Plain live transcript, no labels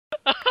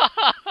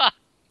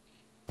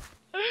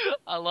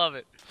love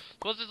it.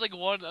 Plus, there's like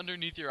one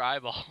underneath your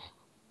eyeball.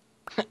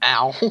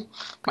 Ow.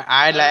 My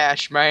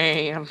eyelash,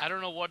 man. I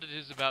don't know what it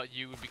is about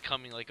you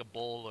becoming like a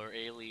bull or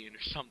alien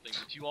or something,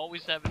 but you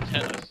always have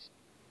antennas.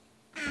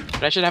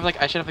 But I should have like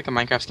a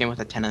Minecraft skin with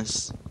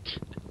antennas.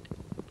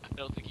 I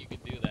don't think you can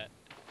do that.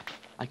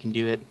 I can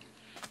do it.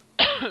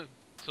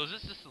 So is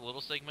this just a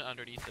little segment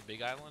underneath the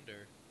big island,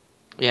 or?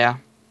 Yeah.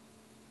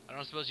 I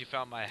don't suppose you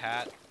found my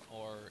hat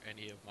or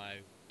any of my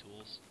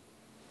tools.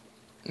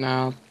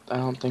 No, I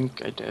don't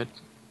think I did.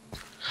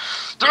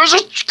 There's a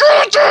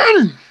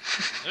skeleton!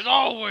 There's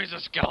always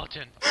a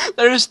skeleton!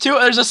 There's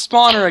a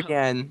spawner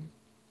again.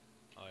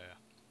 Oh yeah.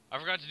 I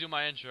forgot to do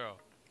my intro.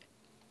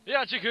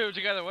 Yeah, Chiku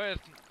together with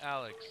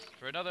Alex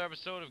for another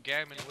episode of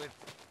Gammon with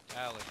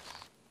Alex.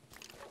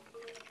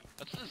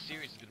 That's what the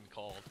series is gonna be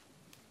called.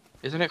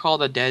 Isn't it called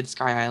the Dead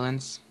Sky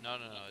Islands? No,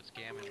 it's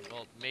Gammon.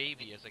 Well,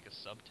 maybe as like a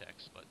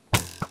subtext, but...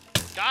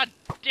 God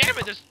damn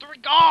it, there's 3...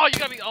 Oh, you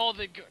gotta be... Oh,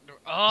 the...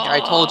 Oh! Yeah, I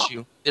told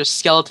you. There's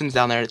skeletons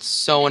down there. It's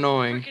so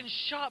annoying. Freaking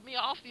shot me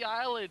off the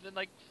island and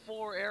like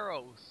 4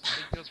 arrows.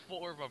 Like, there's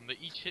 4 of them. They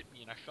each hit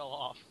me and I fell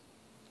off.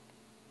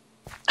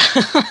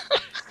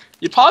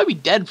 You'd probably be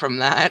dead from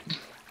that.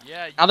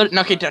 Yeah.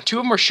 Okay, 2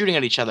 of them are shooting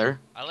at each other.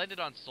 I landed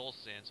on soul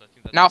sand, so I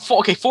think that's... Now,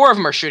 4 of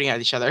them are shooting at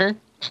each other.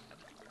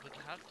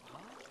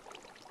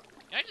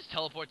 Can I just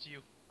teleport to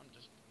you? I'm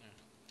just...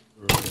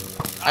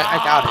 I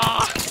doubt it.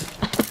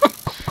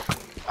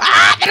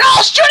 Ah! They're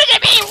all shooting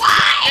at me!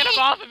 Why? Get them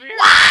off of here!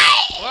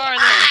 Why? Where are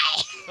they?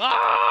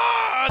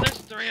 Ah! There's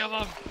 3 of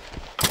them!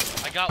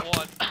 I got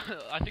one.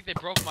 I think they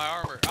broke my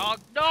armor. Oh,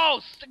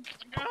 no!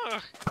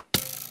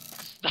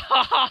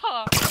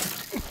 Stop!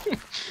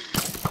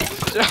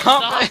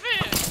 Stop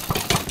it!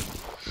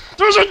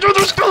 There's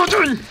another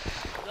skeleton!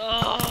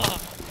 Ugh.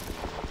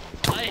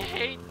 I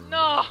hate...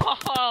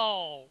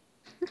 No!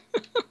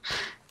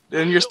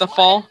 Then you're the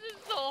fall? Why is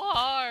this so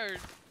hard?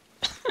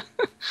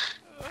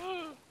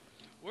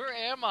 Where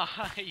am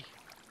I?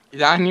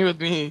 Down here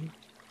with me.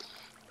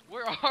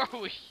 Where are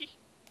we?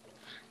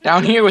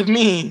 Down here with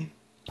me.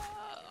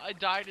 I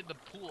died in the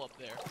pool up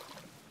there.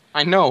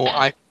 I know,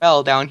 I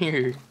fell down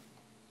here.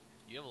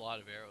 You have a lot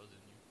of arrows in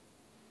you.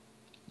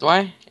 Do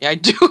I? Yeah, I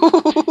do.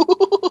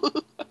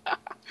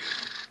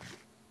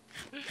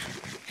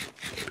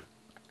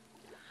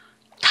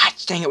 God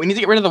dang it, we need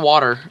to get rid of the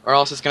water, or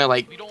else it's gonna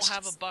like... We don't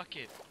have a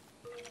bucket.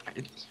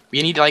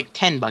 We need like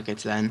 10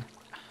 buckets then.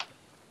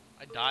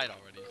 I died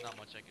already, there's not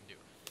much I can do.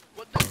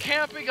 What? They're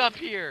camping up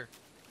here!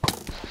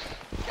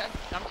 God,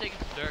 I'm taking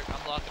some dirt,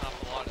 I'm blocking off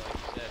the water like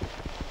you said.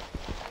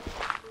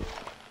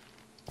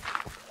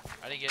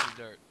 I didn't get any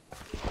dirt.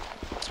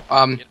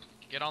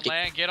 Get on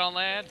land, get on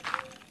land!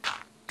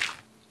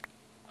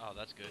 Oh,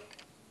 that's good.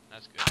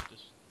 That's good.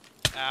 Just...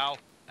 Ow,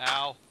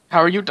 ow. How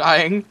are you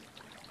dying?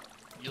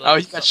 You Oh,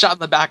 you got shot in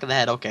the back of the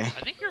head, okay.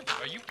 I think you're...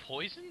 Are you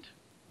poisoned?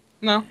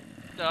 No.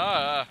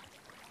 I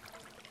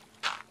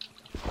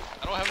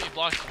don't have any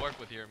blocks to work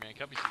with here, man.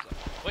 Cut me some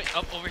stuff. Wait,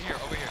 up, over here,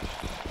 over here.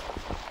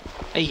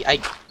 Hey,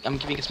 I'm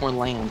giving us more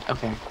land.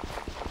 Okay.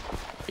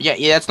 Yeah,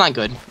 that's not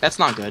good. That's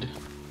not good.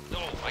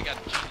 Oh, I got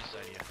a genius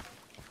idea.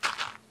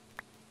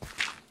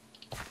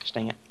 Gosh,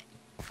 dang it.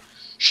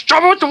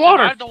 Stop with the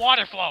water! Survive the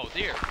water flow,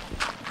 dear.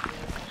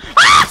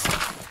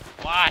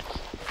 What?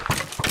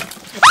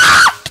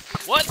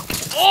 What?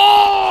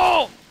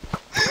 Oh!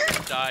 You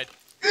died.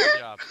 Good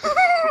job.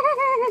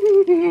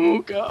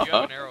 Oh, God. You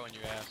have an arrow in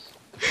your ass.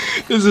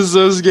 This is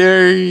so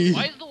scary.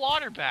 Why is the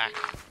water back?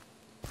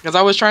 Because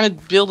I was trying to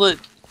build it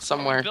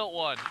somewhere. I built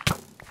one.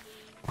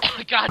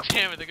 God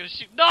damn it, they're gonna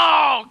shoot.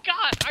 No!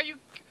 God, are you...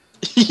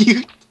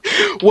 You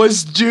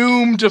was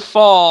doomed to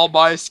fall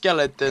by a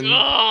skeleton.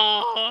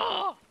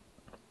 Oh!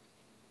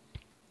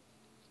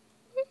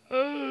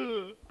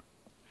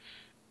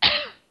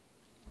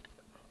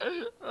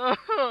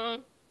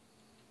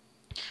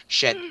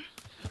 Shit.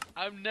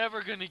 I'm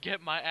never gonna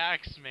get my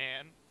axe,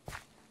 man.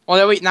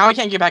 Well, wait, now I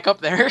can't get back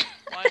up there.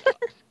 Why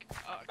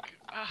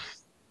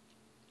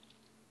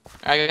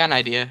I got an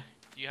idea.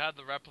 Do you have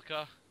the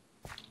replica?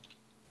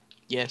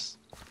 Yes.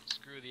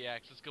 Screw the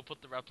axe. Let's go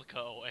put the replica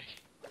away.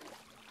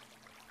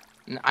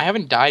 I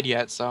haven't died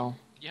yet, so...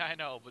 Yeah, I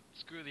know, but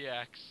screw the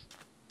axe.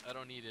 I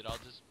don't need it. I'll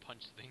just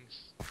punch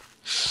things.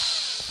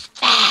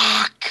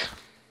 Fuck!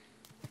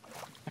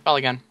 I fell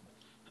again.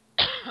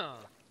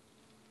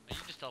 You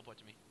just teleport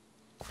to me.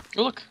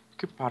 Oh, look.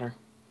 Cooper powder.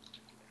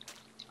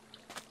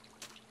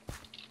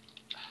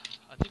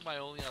 I think my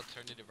only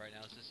alternative right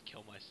now is just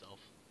kill myself.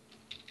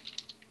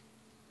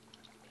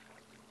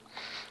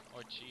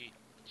 Or cheat.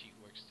 Cheat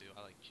works too.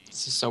 I like cheat.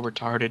 This is so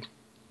retarded.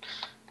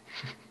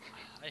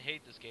 I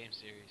hate this game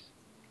series.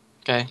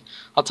 Okay.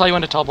 I'll tell you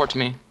when to teleport to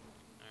me.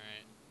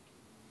 Alright.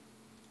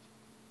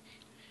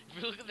 If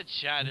you look at the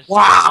chat, it's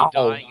Wow!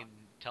 dying and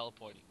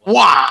teleporting. What?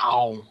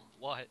 Wow!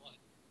 What?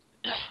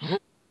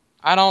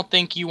 I don't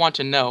think you want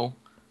to know.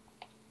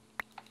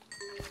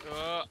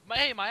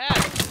 Hey, my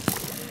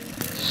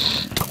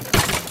axe!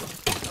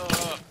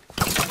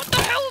 What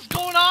the hell is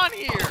going on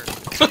here?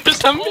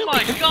 There's a Oh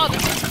my god,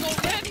 there's so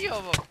many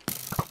of them!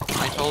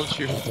 I told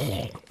you.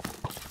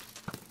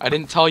 I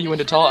didn't tell you when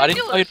to tell. I didn't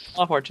tell you to ridiculous.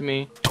 teleport to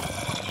me.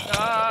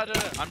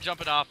 I'm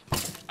jumping off.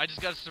 I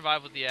just gotta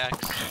survive with the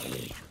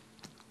axe.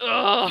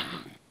 Ugh!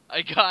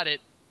 I got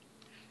it.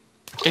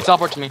 Okay,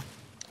 teleport to me.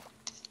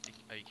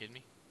 Are you kidding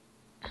me?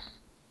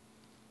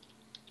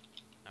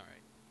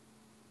 Alright.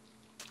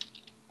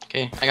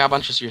 Okay, I got a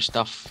bunch of your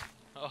stuff.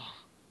 Oh.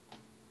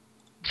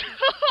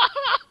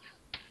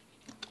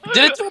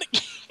 Did it do it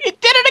again? It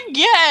did it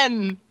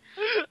again!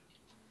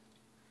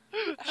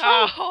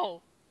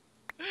 Ow!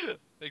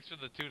 Thanks for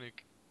the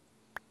tunic.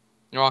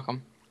 You're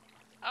welcome.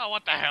 Oh,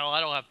 what the hell? I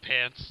don't have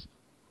pants.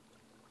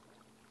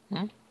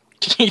 Hmm?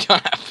 You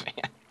don't have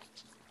fans.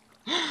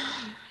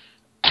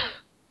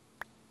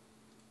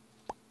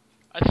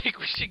 I think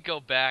we should go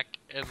back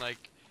and,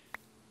 like,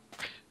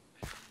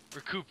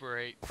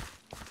 recuperate.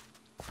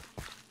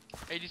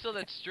 Hey, do you still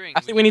have that string?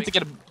 I think we need to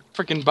get a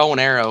freaking bow and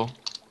arrow.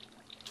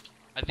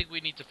 I think we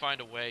need to find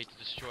a way to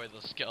destroy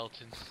those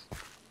skeletons.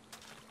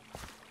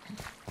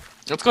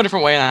 Let's go a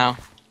different way now.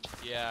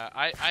 Yeah,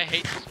 I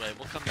hate this way.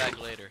 We'll come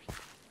back later.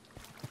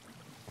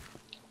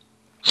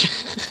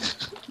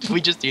 Did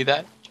we just do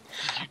that?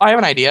 I have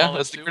an idea. Follow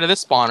Let's suit? get rid of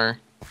this spawner.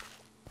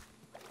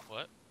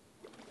 What?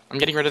 I'm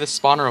getting rid of this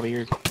spawner over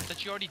here.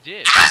 That you already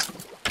did.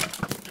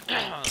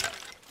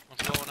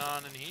 What's going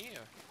on in here?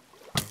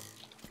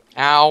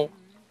 Ow.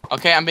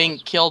 Okay, I'm being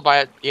killed by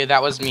it. Yeah,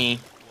 that was me.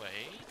 Wait.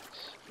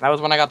 That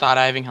was when I got the hot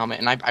diving helmet,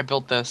 and I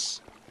built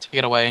this to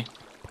get away.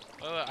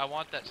 Wait, I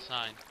want that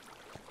sign.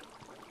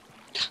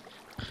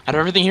 Out of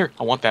everything here,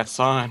 I want that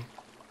sign.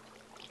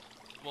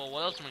 Well,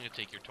 what else am I gonna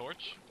take? Your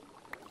torch?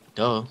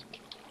 Duh.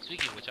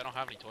 Speaking of which, I don't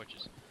have any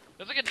torches.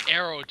 There's like an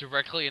arrow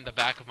directly in the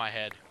back of my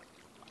head.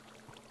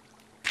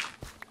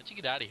 How'd you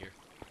get out of here?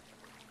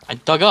 I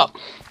dug up.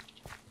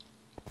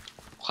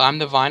 Climbed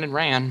the vine and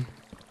ran.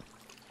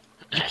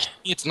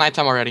 It's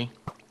nighttime already.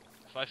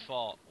 If I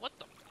fall, what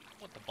the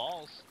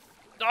balls?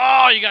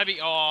 Oh, you gotta be.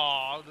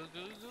 Oh,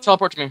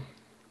 Teleport to me.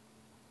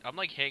 I'm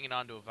like hanging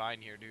onto a vine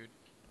here, dude.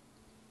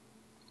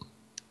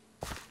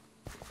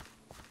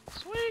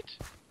 Sweet.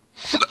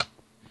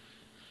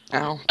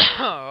 Ow.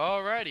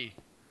 Alrighty.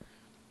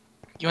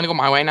 You wanna go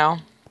my way now?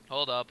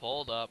 Hold up,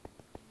 hold up.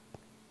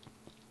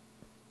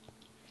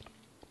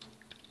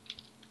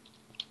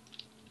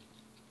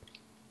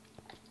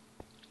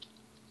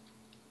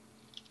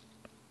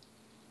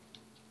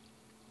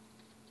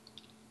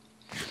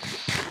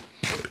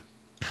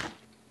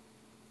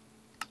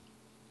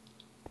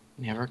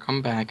 Never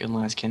come back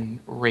unless can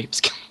rape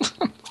skeletons.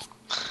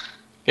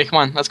 Okay, come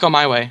on, let's go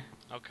my way.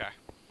 Okay.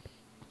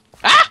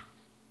 Ah!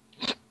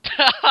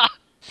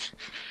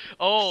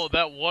 Oh,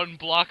 that one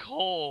block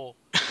hole.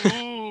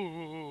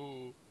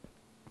 Ooh.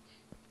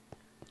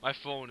 My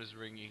phone is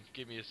ringing.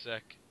 Give me a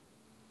sec.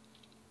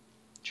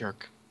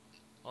 Jerk.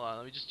 Hold on,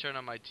 let me just turn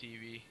on my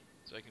TV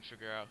so I can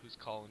figure out who's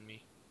calling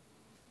me.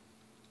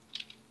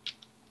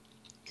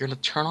 You're gonna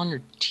turn on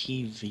your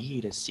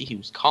TV to see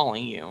who's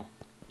calling you.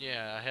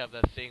 Yeah, I have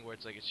that thing where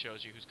it's like it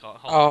shows you who's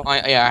calling. Oh,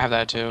 yeah, I have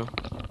that too.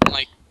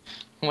 Like,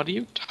 what are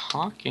you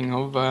talking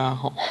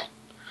about?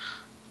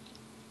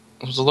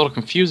 It was a little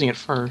confusing at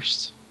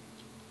first.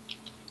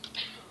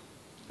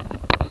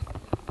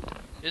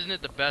 Isn't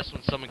it the best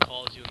when someone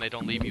calls you and they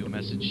don't leave you a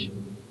message?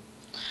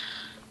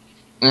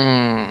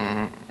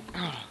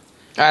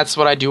 That's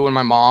what I do when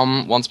my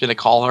mom wants me to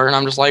call her, and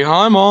I'm just like,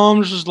 "Hi,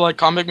 mom," just like,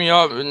 "Come pick me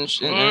up," and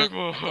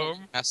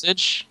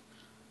message.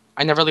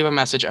 I never leave a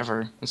message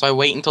ever, and so I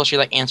wait until she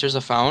like answers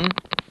the phone.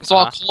 And so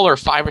I'll call her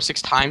 5 or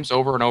 6 times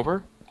over and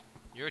over.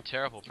 You're a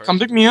terrible person. Come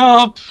pick me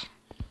up.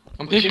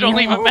 You don't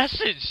leave a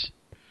message.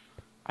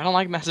 I don't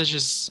like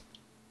messages.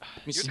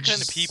 You're the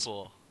kind of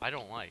people I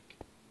don't like.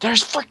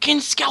 There's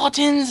freaking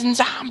skeletons and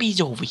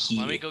zombies over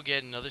here. Let me go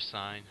get another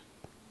sign.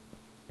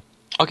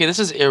 Okay, this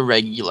is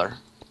irregular.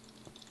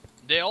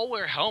 They all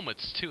wear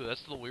helmets too.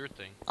 That's the weird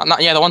thing.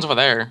 Yeah, the ones over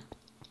there.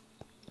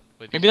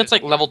 Wait, Maybe that's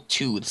like level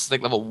 2. This is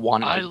like level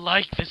 1. I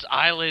like this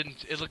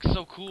island. It looks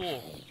so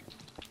cool.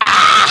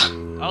 Ah!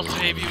 I'll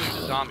save you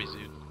with the zombies,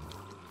 dude.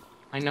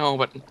 I know,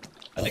 but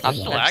I think I'm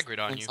still aggroed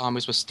on you.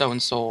 Zombies with stone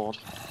sword.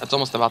 That's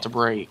almost about to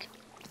break.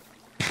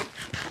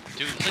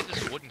 Dude, it's like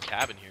this wooden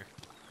cabin here.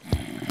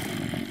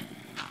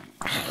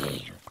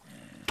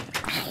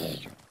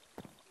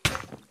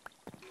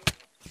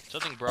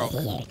 Something broke.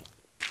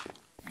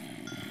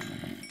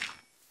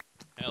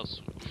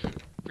 Else.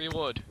 Free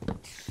wood.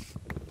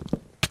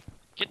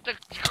 Get the.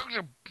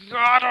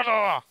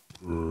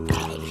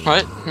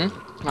 What?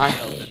 Hi.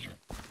 Skeleton.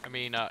 I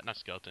mean, not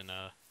skeleton.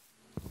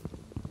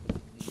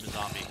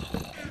 Zombie.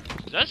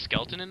 Is that a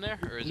skeleton in there,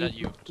 or is that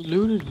you?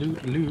 Dude!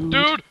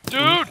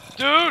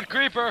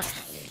 Creeper!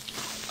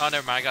 Oh,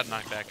 never mind. I got a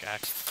knockback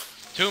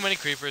axe. Too many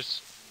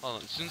creepers. Hold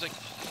on. As soon as I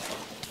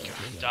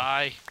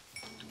die.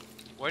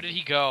 Where did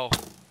he go?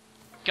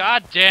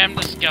 God damn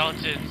the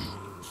skeletons!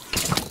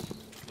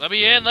 Let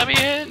me in! Let me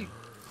in!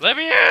 Let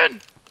me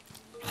in!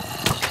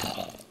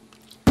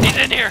 He's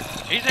in here!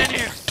 He's in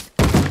here!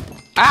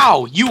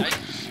 Ow! You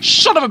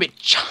son of a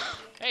bitch!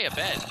 Hey, a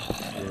bed.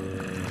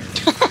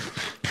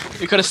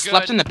 You could have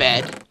slept in the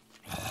bed.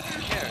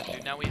 Yeah,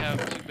 dude, now we have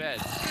 2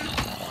 beds.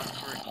 1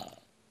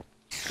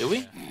 Do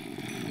we?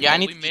 Yeah, I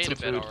need we to eat made some a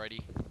bed food.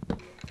 already.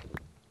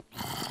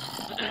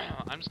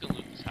 I'm just gonna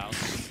loot this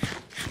house.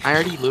 I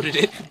already looted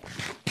it.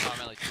 Oh, I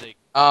meant like take.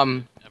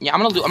 Yeah,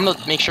 I'm gonna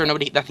make sure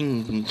that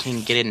thing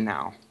can get in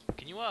now.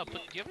 Can you do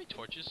you have any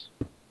torches?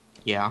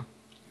 Yeah.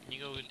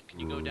 Can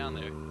you go down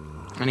there?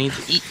 I need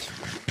to eat.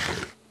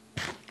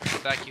 I'll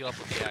back you up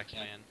with the axe,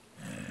 man.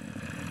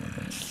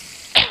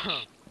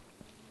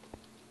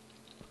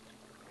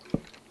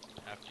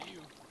 After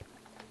you.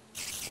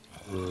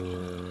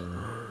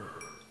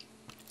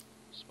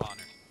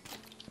 Spawner.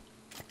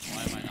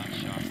 Why am I not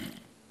shot?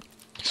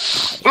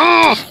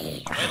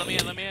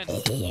 Wait, let me in.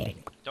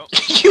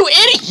 Don't. You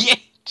idiot!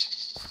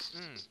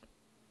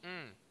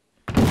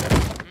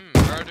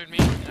 Murdered me.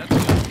 That's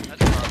good.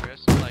 That's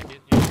progress. I like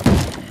it.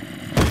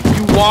 Yeah.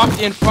 You walked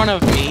in front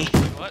of me.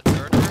 What?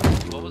 Murder?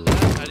 What was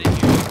that? I didn't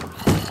hear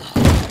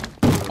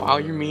you. Wow,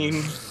 you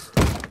mean.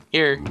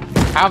 Here,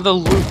 have the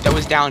loot that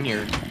was down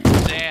here.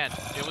 Sand.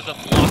 It was a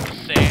block of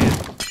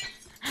sand.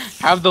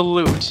 Have the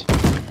loot.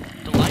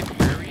 The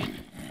librarian?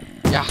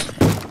 Yeah. It's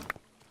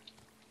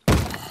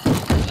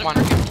a Come on.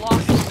 freaking block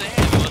of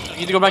sand. You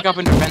need to go back up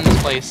and defend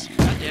this place.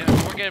 God damn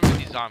it. We're getting rid of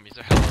these zombies.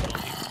 They're hella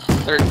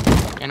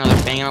annoying.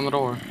 They're banging on the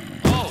door.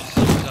 Oh,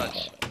 silver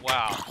touch.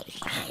 Wow.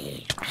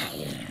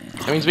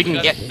 That means we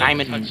can get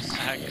diamonds.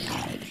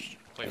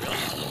 Wait, really?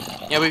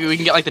 Yeah, we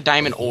can get like the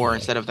diamond ore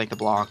instead of like the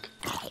block.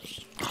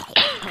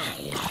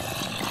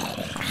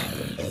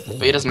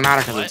 But it doesn't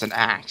matter because it's an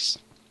axe.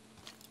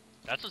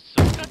 That's what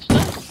silver touch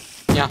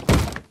does? Yeah.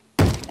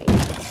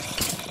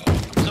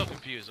 I'm so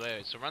confused.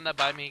 Wait, so run that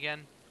by me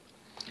again?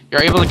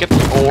 You're able to get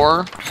the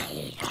ore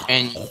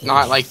and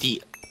not like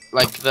the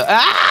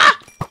ah!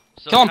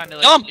 So Kill him! kinda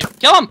Kill him!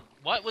 Kill him!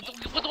 What? With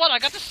what? I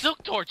got the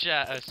silk torch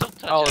silk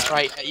touch Oh, that's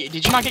right.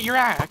 Did you not get your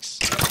axe?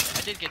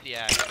 I did get the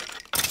axe.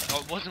 Oh,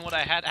 it wasn't what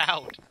I had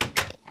out.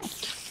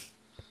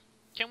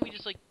 Can't we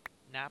just, like,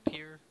 nap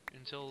here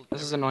until...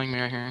 This is annoying me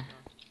right here.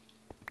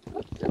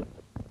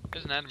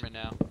 There's an enderman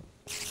now.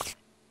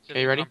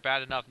 Okay, you ready?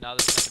 Bad enough, now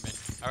there's an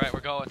enderman. Alright, we're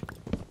going.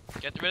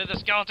 Get rid of the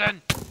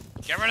skeleton!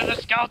 Get rid of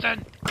the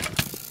skeleton!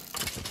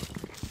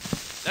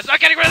 That's not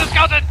getting rid of the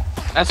skeleton!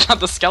 That's not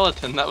the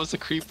skeleton, that was a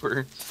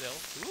creeper. Still?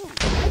 Ooh.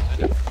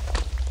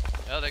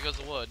 Oh, there goes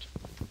the wood.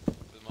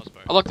 For the most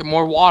part. Oh look,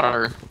 more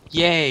water.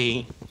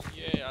 Yay.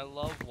 Yay, I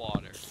love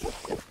water.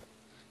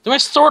 So my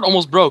sword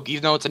almost broke,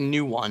 even though it's a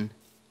new one.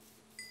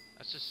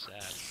 That's just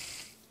sad.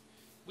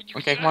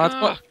 Okay, come on, let's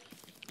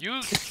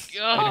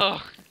go.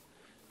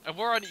 And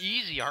we're on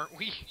easy, aren't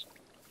we?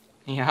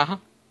 Yeah.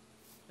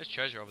 There's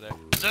treasure over there.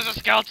 There's a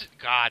skeleton!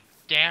 God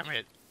damn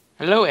it.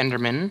 Hello,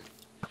 Enderman.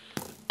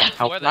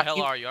 Where the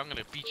hell are you? I'm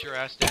gonna beat your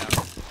ass down.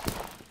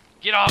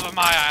 Get off of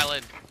my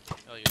island!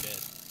 Oh, you're dead.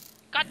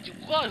 God,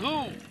 what?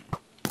 Who?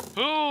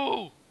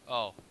 Who?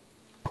 Oh.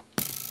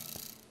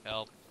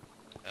 Help.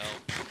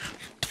 Help.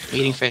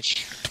 Eating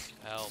fish.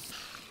 Help.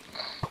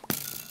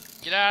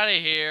 Get out of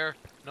here.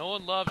 No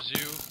one loves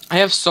you. I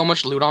have so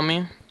much loot on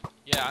me.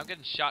 Yeah, I'm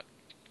getting shot.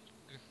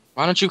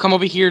 Why don't you come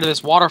over here to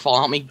this waterfall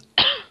and help me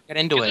get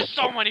into it? There's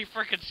so many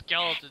freaking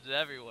skeletons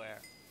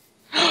everywhere.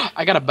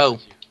 I got a bow.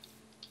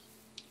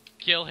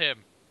 Kill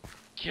him.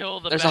 Kill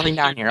the There's nothing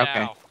down here,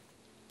 okay.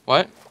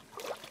 What?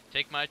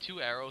 Take my 2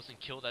 arrows and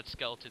kill that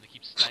skeleton that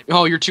keeps sniping.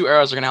 Oh, your 2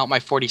 arrows are gonna help my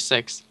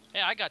 46.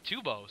 Hey, I got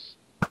 2 bows.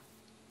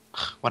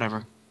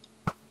 Whatever.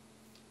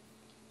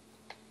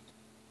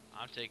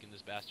 I'm taking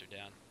this bastard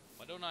down.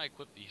 Why don't I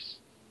equip these?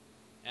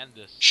 And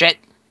this. Shit.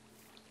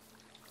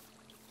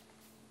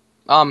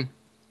 Can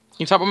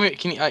you teleport me?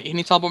 Can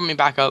you teleport me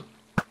back up?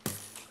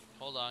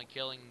 Hold on,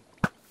 killing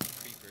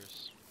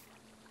creepers.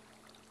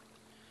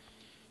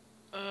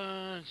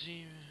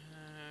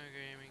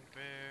 Gaming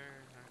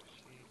bear.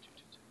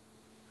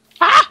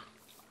 Ah!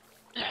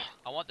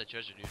 I want the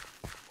treasure, dude.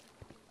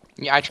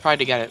 Yeah, I tried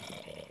to get it.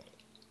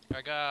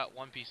 I got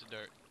 1 piece of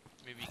dirt.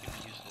 Maybe you can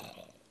be useful.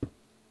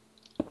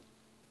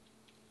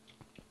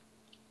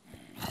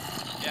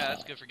 Yeah,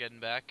 that's good for getting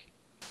back.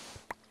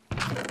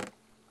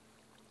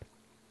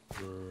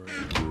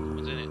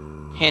 What's in it?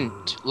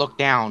 Hint, look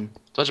down.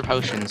 Those are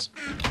potions.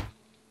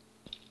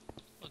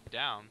 Look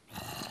down.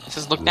 It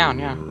says look down,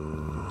 yeah.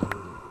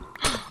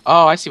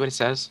 Oh, I see what it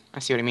says. I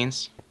see what it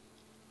means.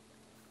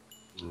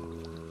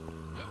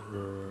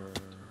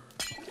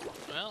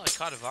 Well, I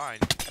caught a vine.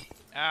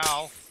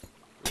 Ow.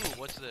 Ooh,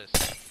 what's this?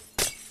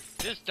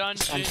 This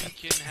dungeon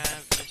can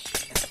have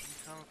missions.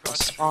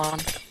 Spawn.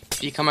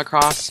 If you come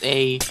across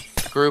a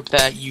group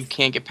that you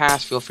can't get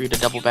past, feel free to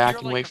double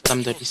back and wait for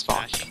them to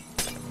despawn.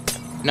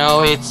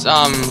 No, it's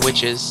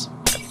witches.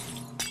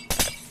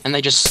 And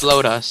they just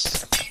slowed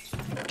us.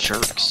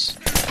 Jerks.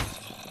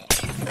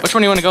 Which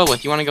one do you want to go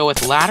with? You want to go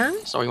with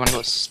ladders or you want to go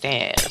with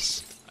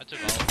stairs? I took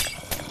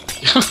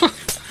all.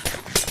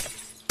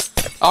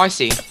 Oh, I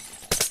see.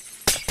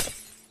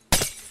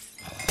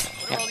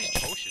 What are all these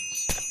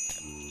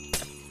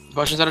potions?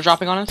 Potions that are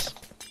dropping on us?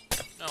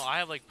 No, I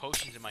have like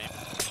potions in my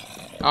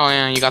inventory. Oh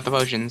yeah, you got the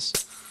potions.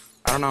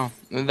 I don't know.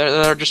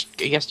 They're just,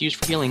 I guess, used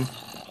for healing.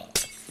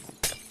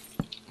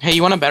 Hey,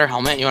 you want a better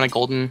helmet? You want a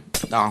golden...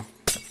 No.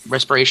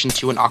 Respiration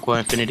 2 and Aqua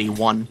Infinity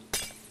 1.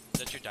 Is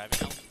that your diving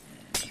helmet?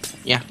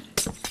 Yeah.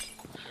 Sure,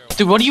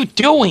 Dude, what are you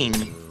doing?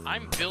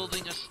 I'm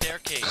building a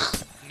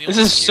staircase. This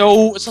is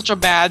such a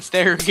bad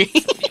staircase.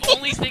 The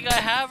only thing I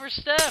have are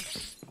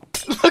steps.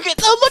 Look at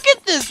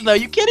this though.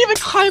 You can't even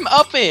climb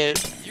up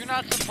it. You're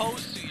not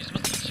supposed to. You're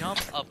supposed to jump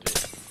up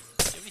it.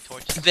 Do you have any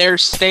torches? They're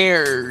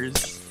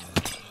stairs.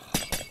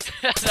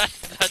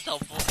 that's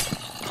helpful.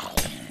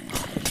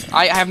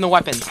 I have no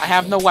weapons. I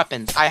have no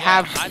weapons. I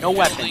have no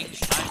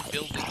weapons. I'm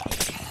building.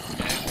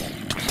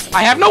 Okay.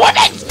 I have no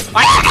weapons.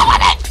 I have no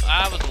weapons.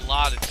 That was a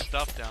lot of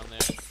stuff down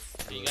there.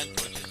 You got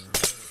torches?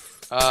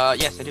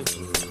 Yes, I do.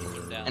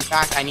 Down. In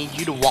fact, I need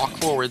you to walk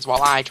forwards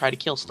while I try to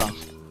kill stuff.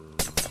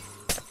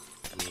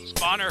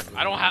 Spawner,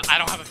 I don't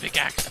have a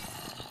pickaxe.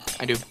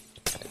 I do.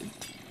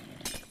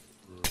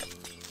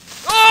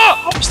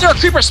 Oh! Is there a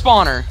creeper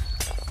spawner?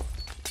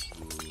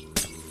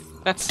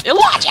 That's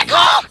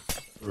illogical!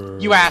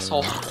 You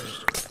asshole.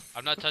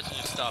 I'm not touching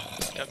your stuff.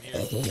 Just come here.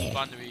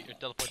 Spawn to me or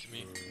teleport to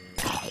me.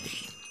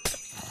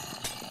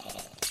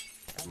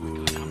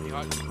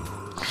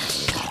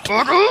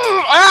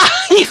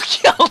 Ah! You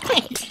killed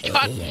me!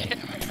 God damn.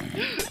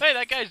 Hey,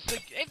 that guy's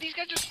like, hey, these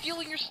guys are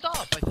stealing your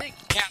stuff, I think.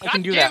 Yeah, I God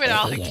can do damn that. it,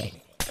 Alex.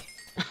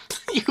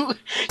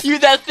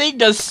 That thing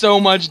does so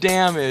much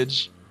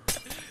damage.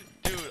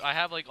 Dude, I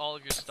have like all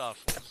of your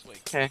stuff. Just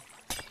wait. Okay,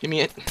 give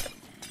me it.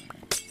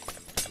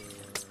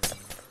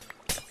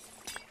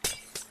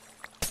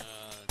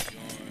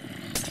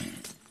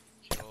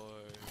 Yours.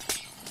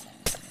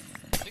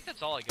 I think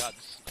that's all I got.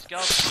 This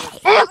skeleton.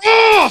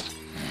 Alright.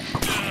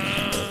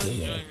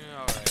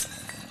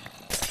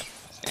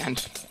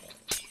 Stand.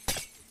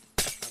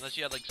 Unless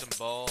you had like some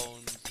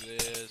bones,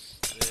 this.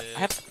 I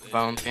have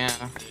bones, yeah.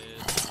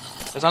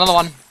 This. There's another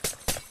one.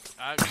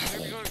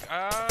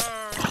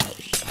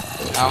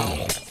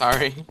 Oh,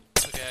 Sorry. okay,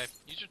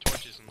 use your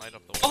torches and light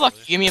up the Oh wall.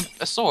 look, give me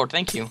a sword,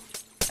 thank you.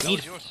 That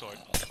was your sword.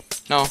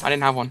 No, I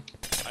didn't have one.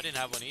 I didn't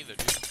have one either,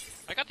 dude.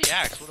 I got the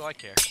axe, what do I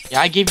care?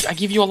 Yeah, I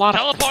give you a lot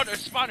of. Teleporter!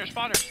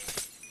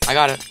 Spawner! I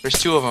got it. There's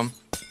 2 of them.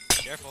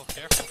 Careful.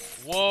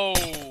 Whoa!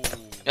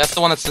 That's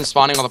the one that's been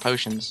spawning all the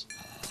potions.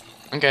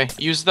 Okay,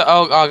 use the.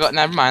 Oh,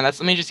 never mind. Let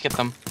me just get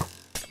them.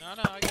 No,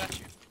 I got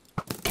you.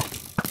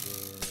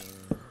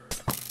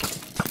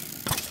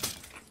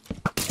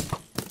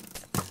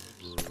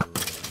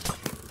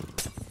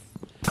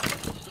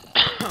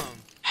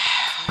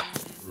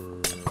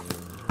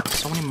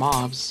 So many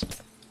mobs.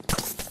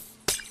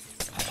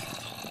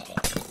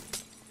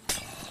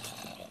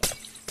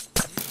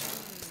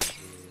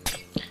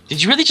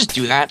 Did you really just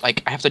do that?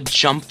 Like, I have to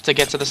jump to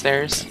get to the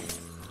stairs?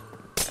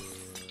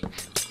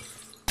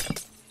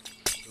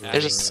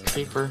 There's a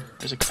creeper.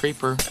 There's a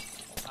creeper.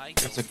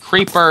 There's a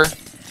creeper.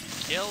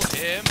 Kill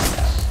him.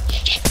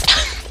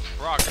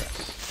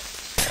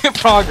 Progress.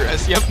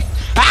 Progress, yep.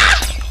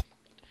 Ah!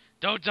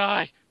 Don't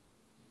die.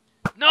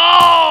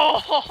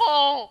 No!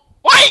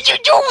 Why did you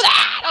do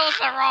that? That was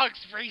the wrong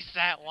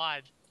reset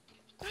one.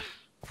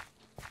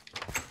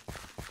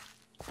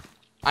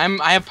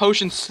 I have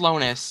potion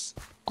slowness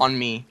on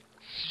me.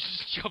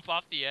 Just jump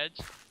off the edge.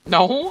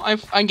 No,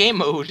 I'm game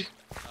mode.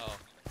 Oh.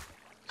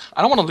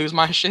 I don't want to lose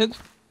my shit.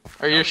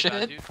 Or your No, shit.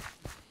 not, dude.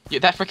 Yeah,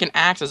 that freaking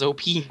axe is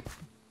OP. We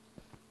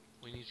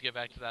need to get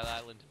back to that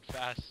island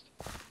fast.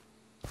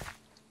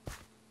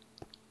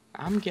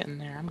 I'm getting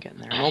there. I'm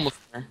almost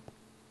there.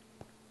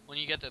 When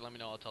you get there, let me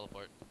know. I'll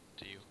teleport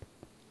to you.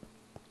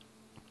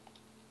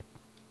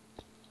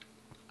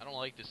 I don't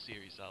like this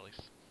series, Alex.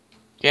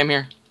 Okay, I'm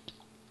here.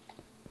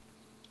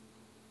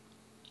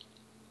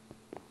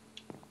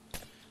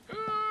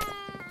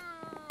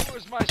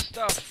 Where's my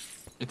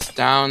stuff? It's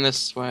down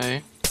this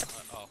way.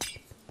 Oh.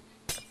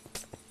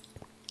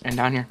 And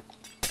down here.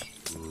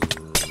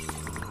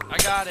 I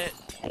got it.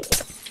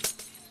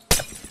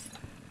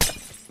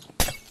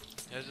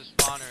 There's a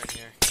spawner in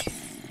here. I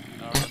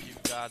don't know if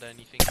you've got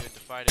anything good to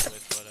fight it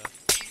with, but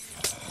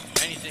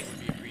anything would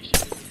be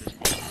appreciated at this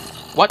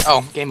point. What?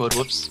 Oh, game mode.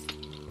 Whoops.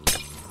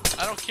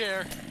 I don't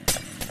care.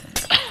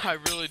 I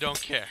really don't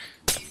care.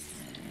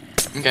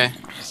 Okay.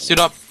 Suit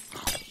up.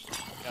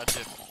 Gotcha.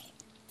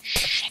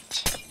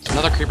 Shit. It's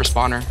another creeper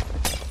spawner.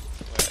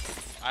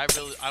 I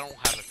don't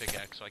have a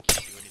pickaxe, so I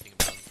can't do anything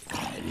about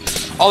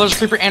it. Oh, there's a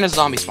creeper and a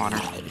zombie spawner.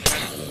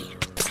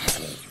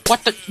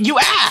 What the? You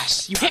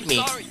ass! You hit me.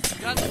 Sorry, you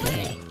got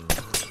away.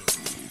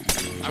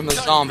 From the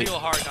zombie. Real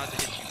hard not to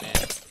hit you,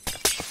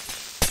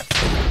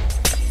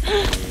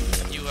 man.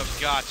 You have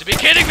got to be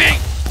kidding me!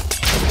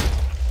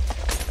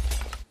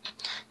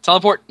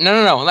 Teleport.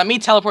 No. Let me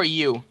teleport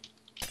you.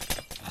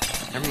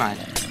 Never mind.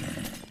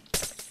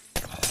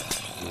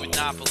 You would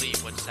not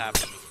believe what's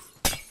happening.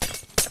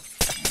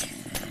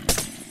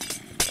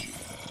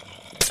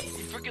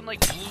 You freaking like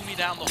blew me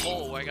down the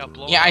hole where I got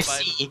blown Yeah, up I by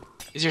see.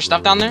 Is your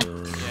stuff down there?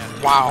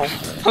 Yeah. Wow.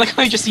 I like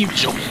how you just see you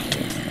jump.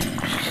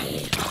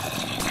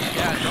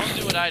 Yeah, don't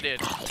do what I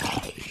did.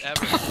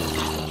 Ever.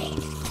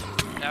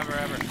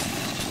 Ever.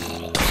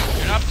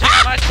 You're not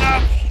taking my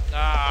stuff!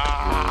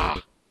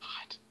 Ah!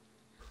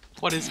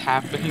 What is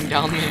happening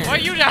down there? Why are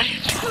you down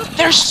here?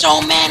 There's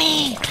so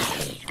many!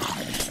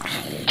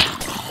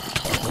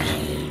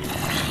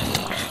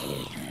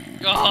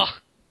 Oh.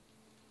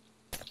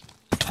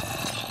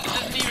 This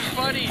isn't even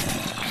funny.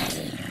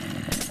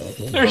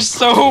 There's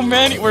so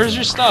many. Where's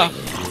your stuff?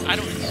 I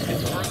don't.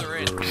 It's further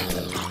in.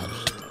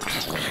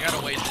 I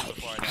gotta wait in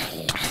before I die.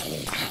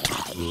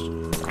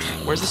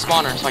 Where's the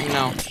spawner so I can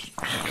know?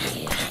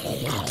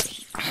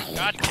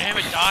 God damn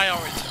it! Die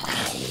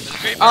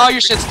already. Oh,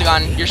 your shit's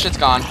gone. Your shit's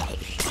gone. We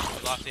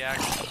lost the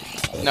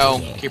axe. No,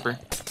 keeper.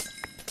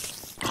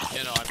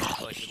 You know, I mean,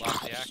 it's like we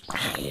lost the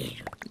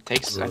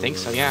axe. I think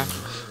so, yeah.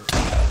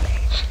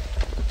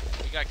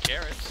 We got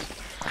carrots.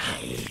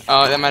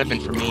 Oh, that might have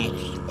been for me.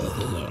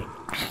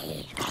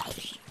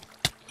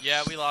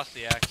 Yeah, we lost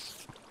the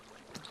axe.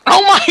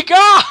 Oh my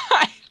god!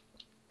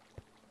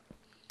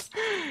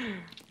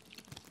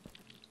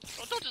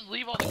 Oh, don't just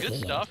leave all the good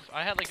stuff.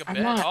 I had like a bed.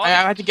 I'm not. Oh, I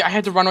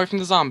had to run away from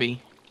the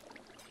zombie.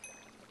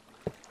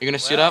 You're gonna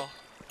suit up?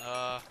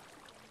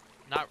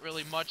 Not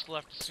really much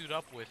left to suit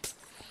up with.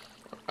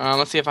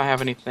 Let's see if I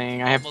have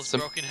anything. I have Almost some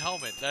broken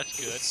helmet. That's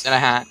good. and a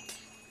hat.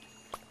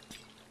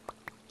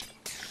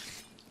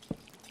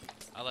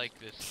 I like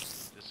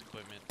this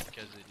equipment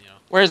because it, you know.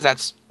 Where is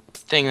that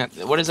thing?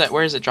 What is that?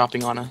 Where is it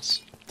dropping on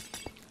us?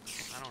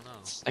 I don't know.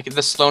 Like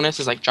the slowness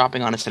is like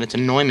dropping on us, and it's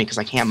annoying me because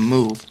I can't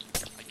move. I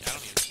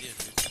don't even see it,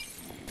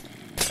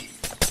 dude.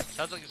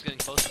 Sounds like it's getting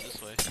closer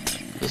this way.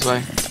 This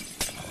way.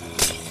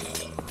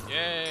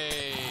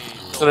 Yay!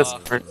 So that's.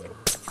 There's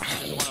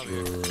one over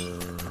here.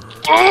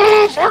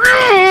 Oh, fuck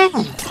you!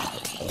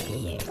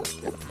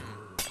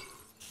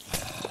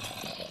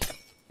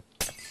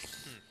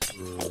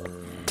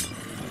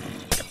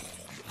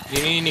 Do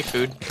you need any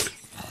food?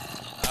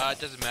 It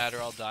doesn't matter.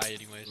 I'll die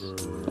anyways.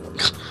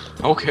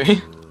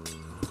 Okay.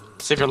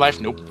 Save your life?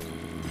 Nope.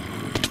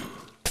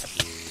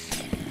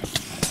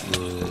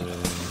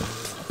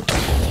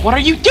 What are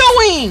you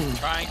doing?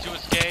 Trying to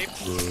escape.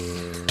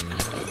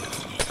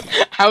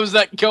 How's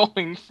that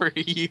going for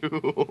you?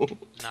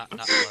 Not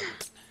pleasant.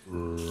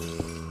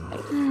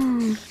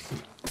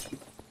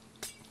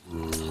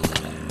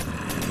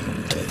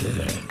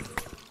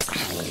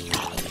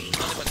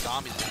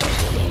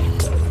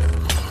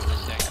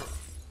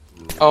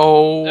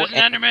 Oh. There's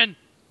an Enderman.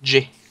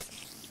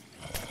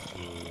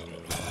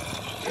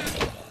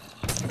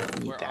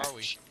 Where are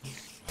we?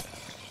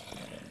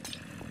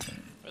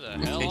 Where the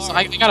hell Okay, so are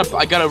I we?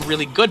 got a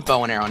really good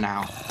bow and arrow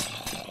now.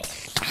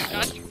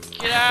 God,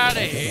 get out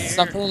of here! It's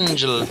an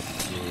angel. Alright,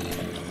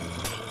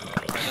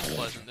 that's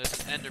pleasant. There's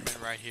an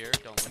Enderman right here.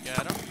 Don't look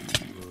at him.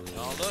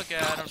 Don't look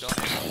at him. Don't.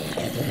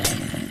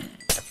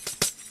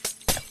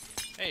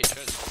 Hey,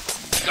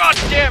 treasure. God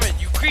damn it,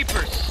 you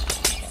creepers!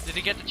 Did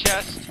he get the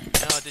chest?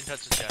 No, I didn't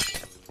touch the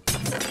chest.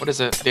 What is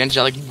it? The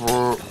angelic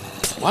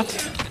what?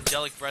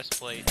 Angelic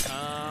breastplate.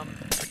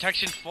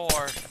 Protection 4.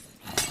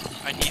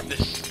 I need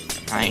this.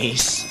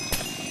 Nice.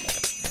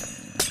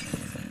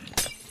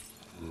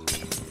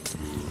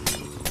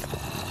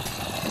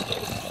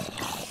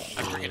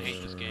 I freaking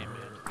hate this game,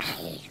 man.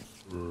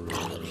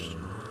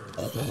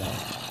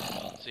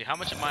 Let's see, how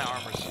much of my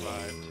armor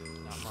survived?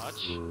 Not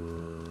much.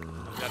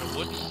 I've got a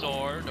wooden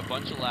sword, a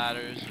bunch of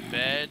ladders, a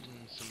bed,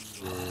 and some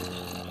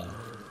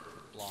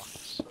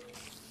blocks.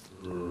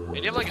 Hey, do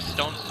you have like a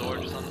stone sword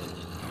or something?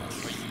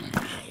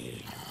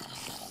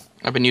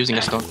 I've been using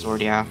a stone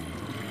sword, yeah.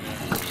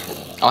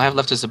 All I have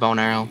left is a bow and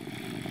arrow.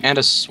 And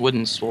a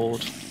wooden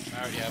sword. I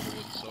already have a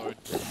wooden sword.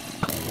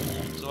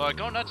 So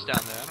go nuts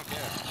down there, I don't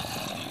care.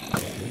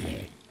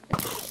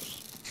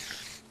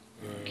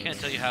 Can't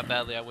tell you how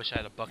badly I wish I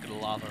had a bucket of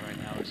lava right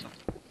now or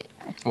something.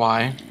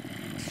 Why?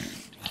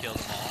 To kill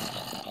them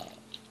all.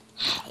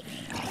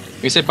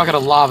 When you say bucket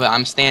of lava,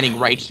 I'm standing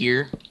right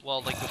here.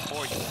 Well, like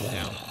before you went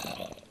down.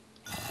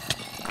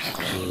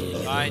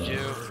 Mind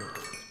you.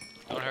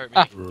 Don't hurt me.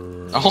 Ah.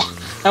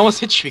 Oh, I almost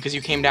hit you because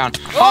you came down.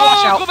 Oh,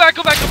 watch out! go back!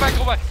 Are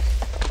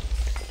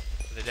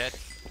they dead?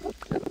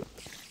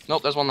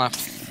 Nope, there's one left.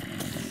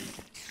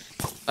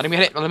 Let him get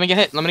hit. Let him get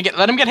hit.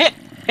 Let him get hit.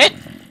 Hit!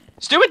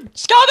 Stupid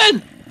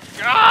skeleton!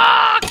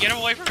 Ah! Get him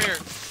away from here.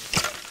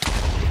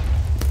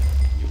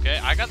 You okay?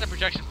 I got the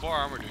protection 4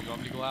 armor. Do you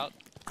want me to go out?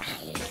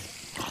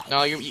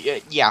 No,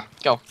 yeah.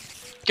 Go.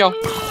 Go.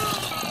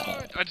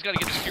 I just gotta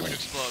get this creeper to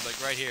explode, like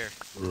right here.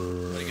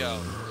 Where'd he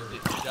go?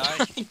 Did he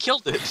die? He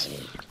killed it.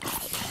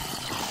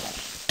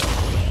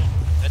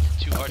 That's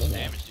 2 hearts of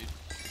damage, dude.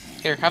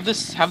 Here, have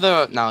this. Have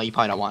the. No, you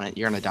probably don't want it.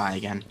 You're gonna die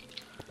again.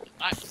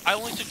 I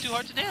only took 2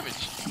 hearts of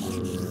damage.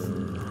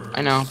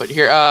 I know, but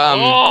here.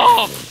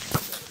 Oh!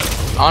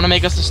 I want to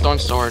make us a stone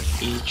sword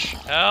each.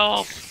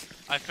 Help!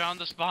 I found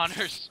the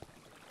spawners.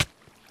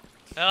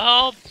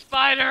 Help!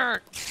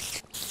 Spider!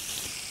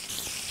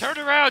 Turn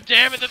around,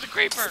 damn it! There's a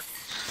creeper.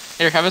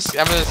 Here, have a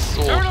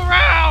sword. Turn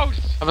around!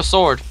 Have a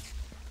sword.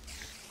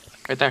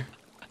 Right there.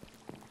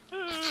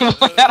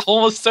 That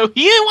hole was so huge.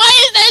 Why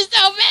is there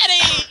so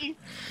many?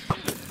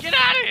 Get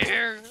out of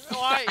here!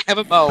 Why? I have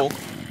a bow.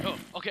 Oh,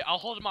 okay, I'll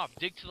hold him off.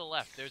 Dig to the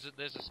left. There's a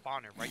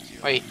spawner right to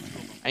your Wait,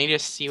 left. I need to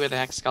see where the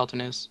heck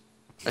skeleton is.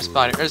 Or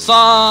spider. Or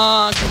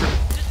song.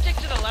 Just dig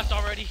to the left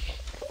already.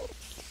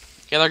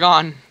 Okay, they're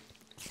gone.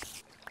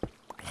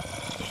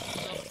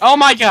 Oh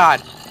my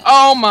god!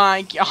 Oh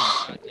my god.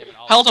 God damn it,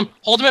 Hold him.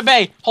 Hold him at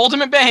bay. Hold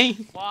him at bay.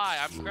 Why?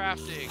 I'm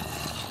crafting.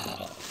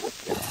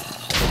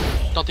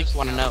 Don't think you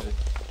want to know.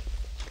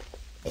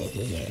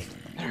 It.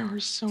 There were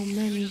so You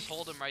many. just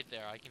hold him right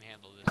there. I can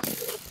handle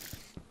this.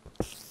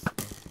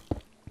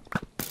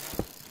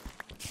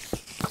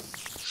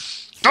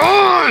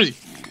 Die!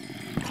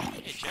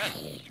 Hey, chest.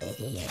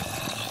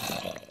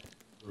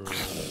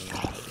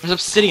 There's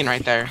obsidian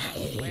right there.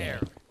 Where?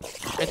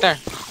 Right there.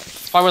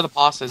 It's probably where the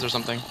boss is or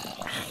something. Did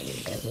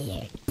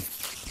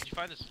you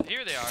find this?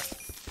 Here they are.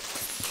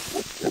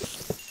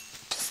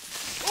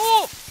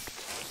 Oh!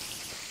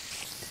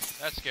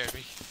 That scared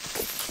me.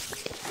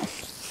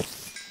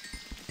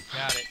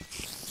 Got it.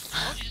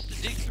 Oh, you just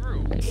to dig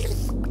through.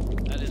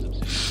 That is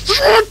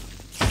obsidian.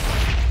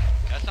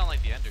 That sounds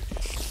like the ender, dude.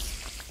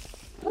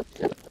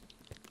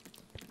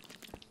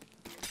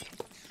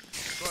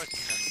 Of course,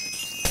 it's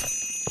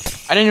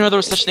enderman. I didn't know there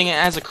was such thing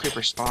as a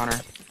creeper spawner.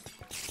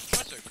 Of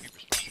course there are creeper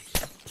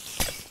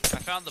spawners. I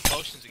found the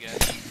potions again.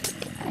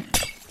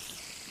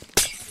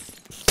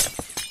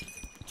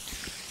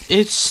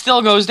 It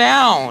still goes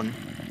down.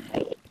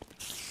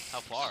 How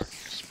far? Does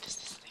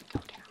this thing go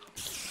down?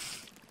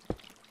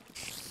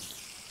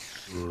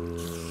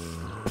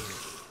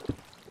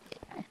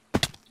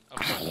 Of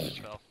course it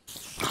just fell.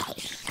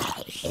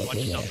 Watch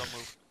yourself, don't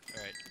move.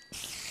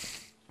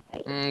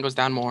 Alright. Goes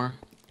down more.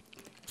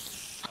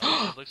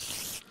 It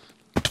looks...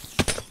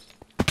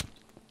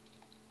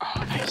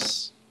 Oh,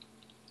 nice.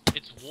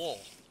 It's wool.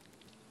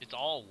 It's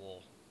all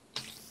wool.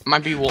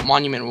 Might be wool,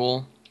 monument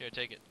wool. Here,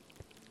 take it.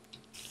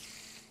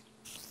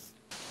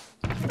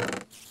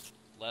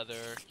 Leather.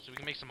 So we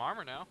can make some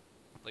armor now.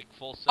 Like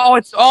full set. Oh,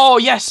 it's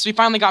yes, we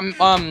finally got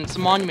some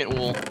monument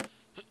wool.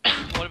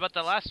 What about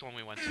the last one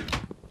we went to?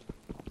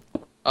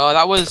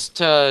 That was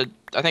to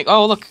I think.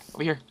 Oh, look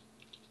over here.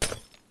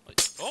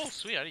 Like, oh,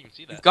 sweet! I didn't even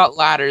see that. You've got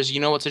ladders. You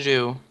know what to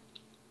do.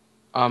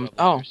 Oh,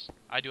 Ladders.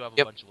 I do have a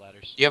Yep. bunch of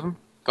ladders. you have them?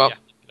 Go Yeah,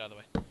 get out of the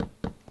way.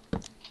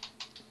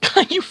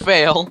 up. You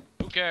fail.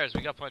 Who cares?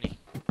 We got plenty.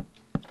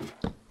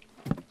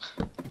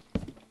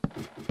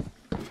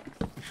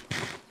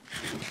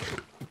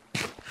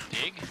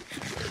 Dig?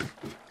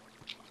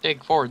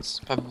 Dig forwards,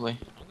 probably.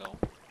 I'll go.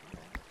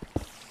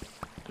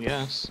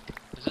 Yes.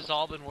 Has this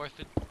all been worth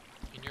it,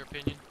 in your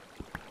opinion?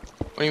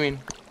 What do you mean?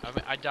 I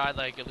mean, I died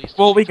like at least.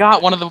 Well, we 20 got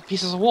times. one of the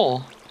pieces of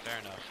wool. Fair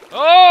enough.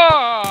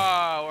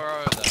 Oh!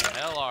 Where the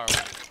hell are we?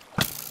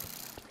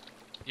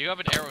 You have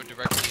an arrow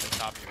directly in the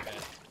top of your head.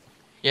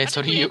 Yeah, How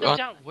so did do we you. end up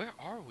down? Where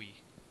are we?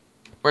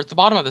 We're at the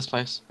bottom of this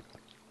place.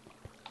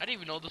 I didn't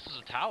even know this was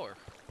a tower.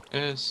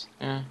 It is.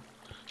 Yeah.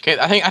 Okay,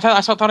 I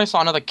thought I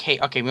saw another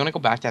cave. Okay, we want to go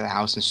back to the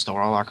house and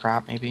store all our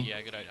crap, maybe.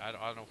 Yeah, good idea. I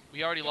don't know.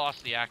 We already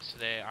lost the axe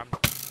today. I'm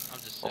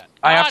just set.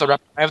 I have the God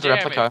the damn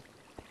replica. it.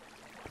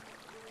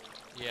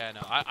 Yeah,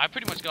 no. I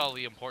pretty much got all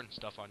the important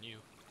stuff on you.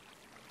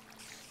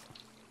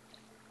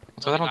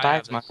 So I don't die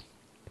as much.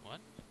 What?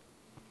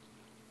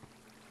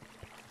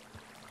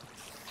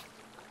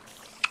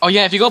 Oh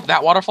yeah, if you go up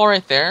that waterfall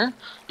right there,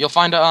 you'll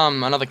find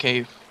another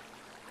cave.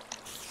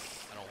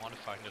 I don't want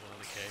to find another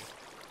cave.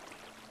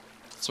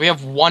 So we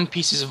have 1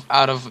 piece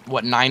out of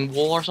what 9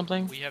 wool or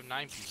something. We have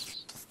 9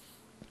 pieces.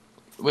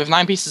 We have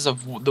 9 pieces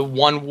of the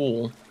 1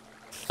 wool.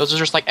 Those are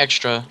just like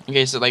extra in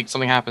case like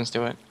something happens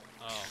to it.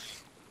 Oh.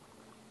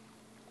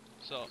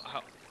 So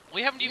how?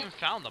 We haven't even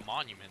found the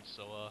monument.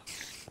 So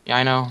Yeah,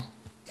 I know.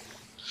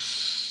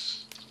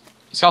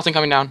 Skeleton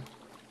coming down.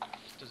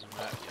 doesn't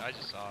matter. I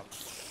just saw him.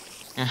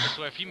 Yeah. I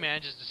swear, if he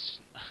manages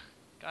to,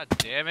 God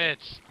damn it!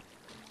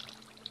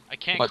 I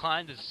can't What?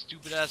 climb this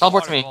stupid ass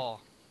Teleport to me.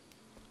 waterfall.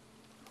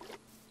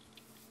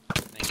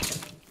 Thank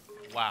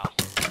you. Wow.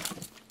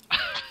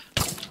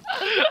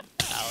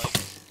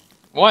 Alex,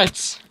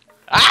 What?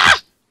 Ah!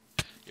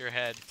 your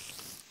head.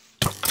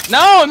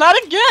 No, not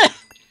again!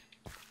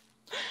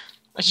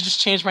 I should just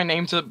change my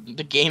name to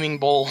the Gaming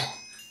Bowl.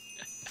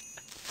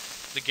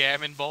 The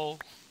Gammon Bowl.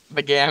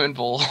 The Gammon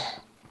Bowl.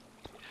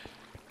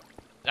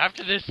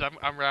 After this,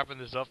 I'm wrapping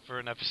this up for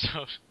an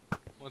episode.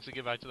 Once we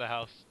get back to the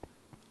house.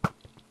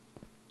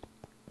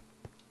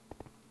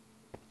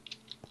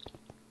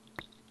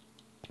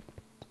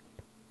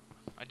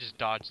 I just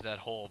dodged that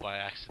hole by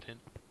accident.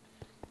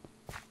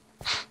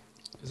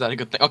 Is that a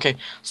good thing? Okay,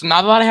 so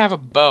now that I have a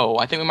bow,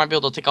 I think we might be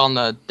able to take on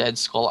the dead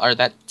skull, or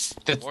the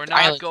We're not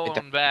island.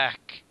 going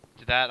back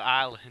to that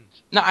island.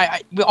 No,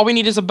 all we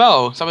need is a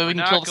bow, so we We're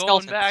can kill not the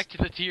going skeletons. back to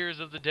the tears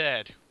of the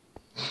dead.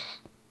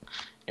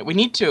 Yeah, we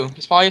need to.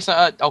 It's probably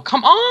oh,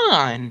 come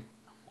on!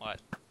 What?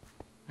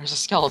 There's a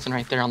skeleton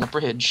right there on the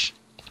bridge.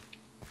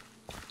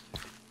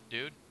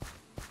 Dude,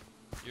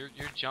 you're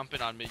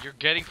jumping on me. You're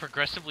getting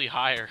progressively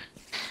higher.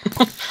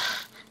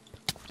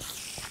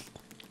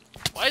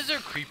 Why is there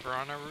a creeper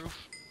on our roof?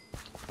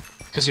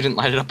 Because you didn't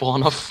light it up well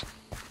enough.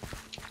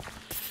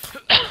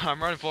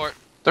 I'm running for it.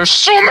 There's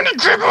so many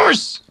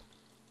creepers!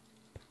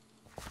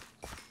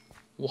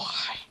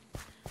 Why?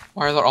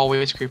 Why are there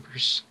always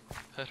creepers?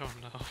 I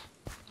don't know.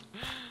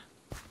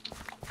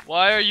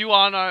 Why are you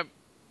on our...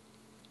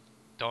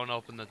 Don't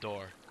open the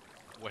door.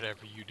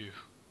 Whatever you do.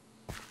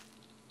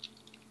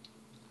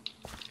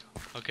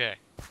 Okay.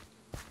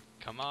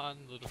 Come on,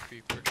 little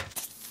creeper.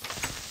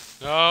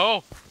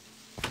 No!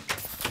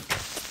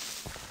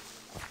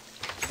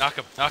 Knock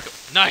him, knock him.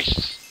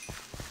 Nice!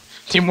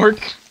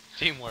 Teamwork.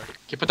 Teamwork.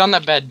 Okay, put down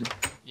that bed.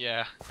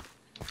 Yeah.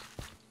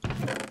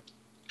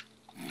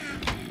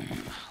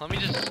 Let me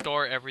just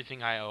store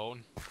everything I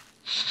own.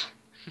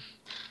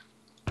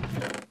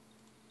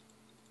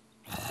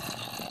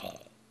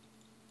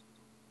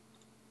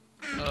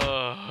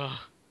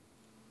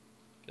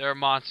 There are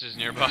monsters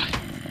nearby.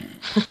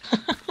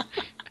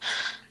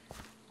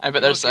 I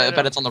bet there's. I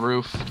bet it's on the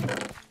roof.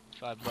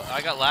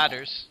 I got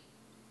ladders.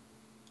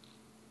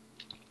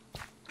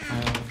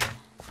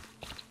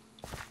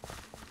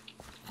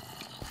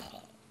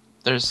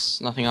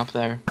 There's nothing up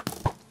there.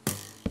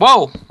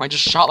 Whoa! I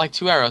just shot like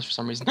 2 arrows for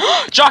some reason.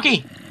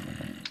 Jockey!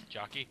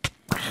 Jockey?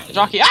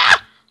 Jockey!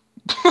 Ah!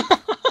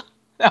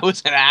 That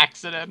was an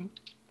accident.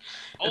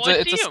 Oh,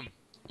 I see him!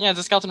 Yeah, it's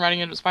a skeleton riding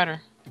into a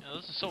spider. Yeah,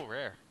 this is so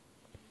rare.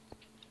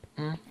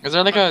 Is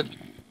there like a...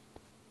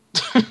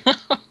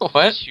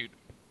 What? Shoot.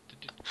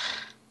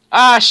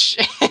 Ah,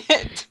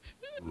 shit!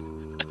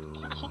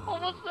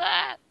 What was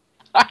that?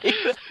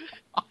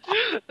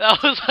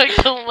 That was like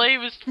the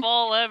lamest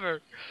fall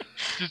ever.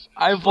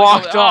 I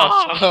walked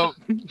off.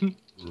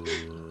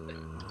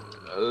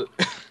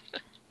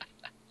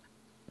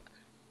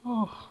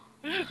 Oh.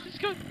 Let's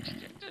go.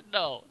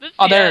 No. This is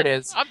Oh, the there end. it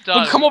is. I'm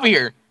done. Look, come over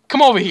here.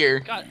 Come over here.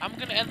 God, I'm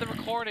gonna end the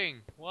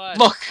recording. What?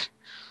 Look.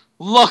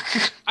 Look.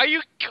 Are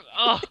you?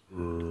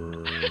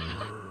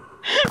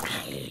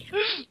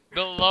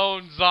 The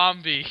lone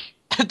zombie.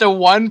 The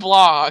one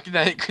block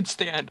that it could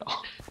stand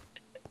on.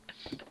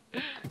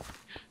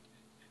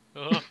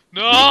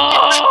 No!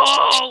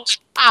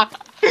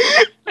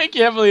 I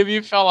can't believe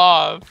you fell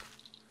off.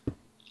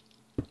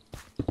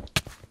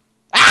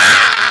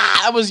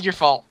 Ah! That was your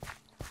fault.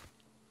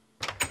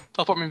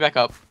 Teleport me back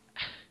up.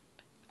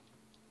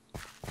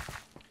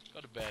 Go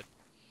to bed.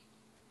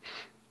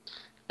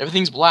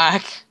 Everything's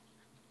black.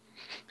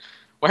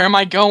 Where am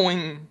I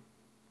going?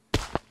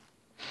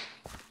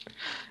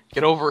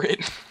 Get over it.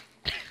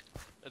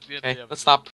 That's the end of the Okay, episode. let's stop.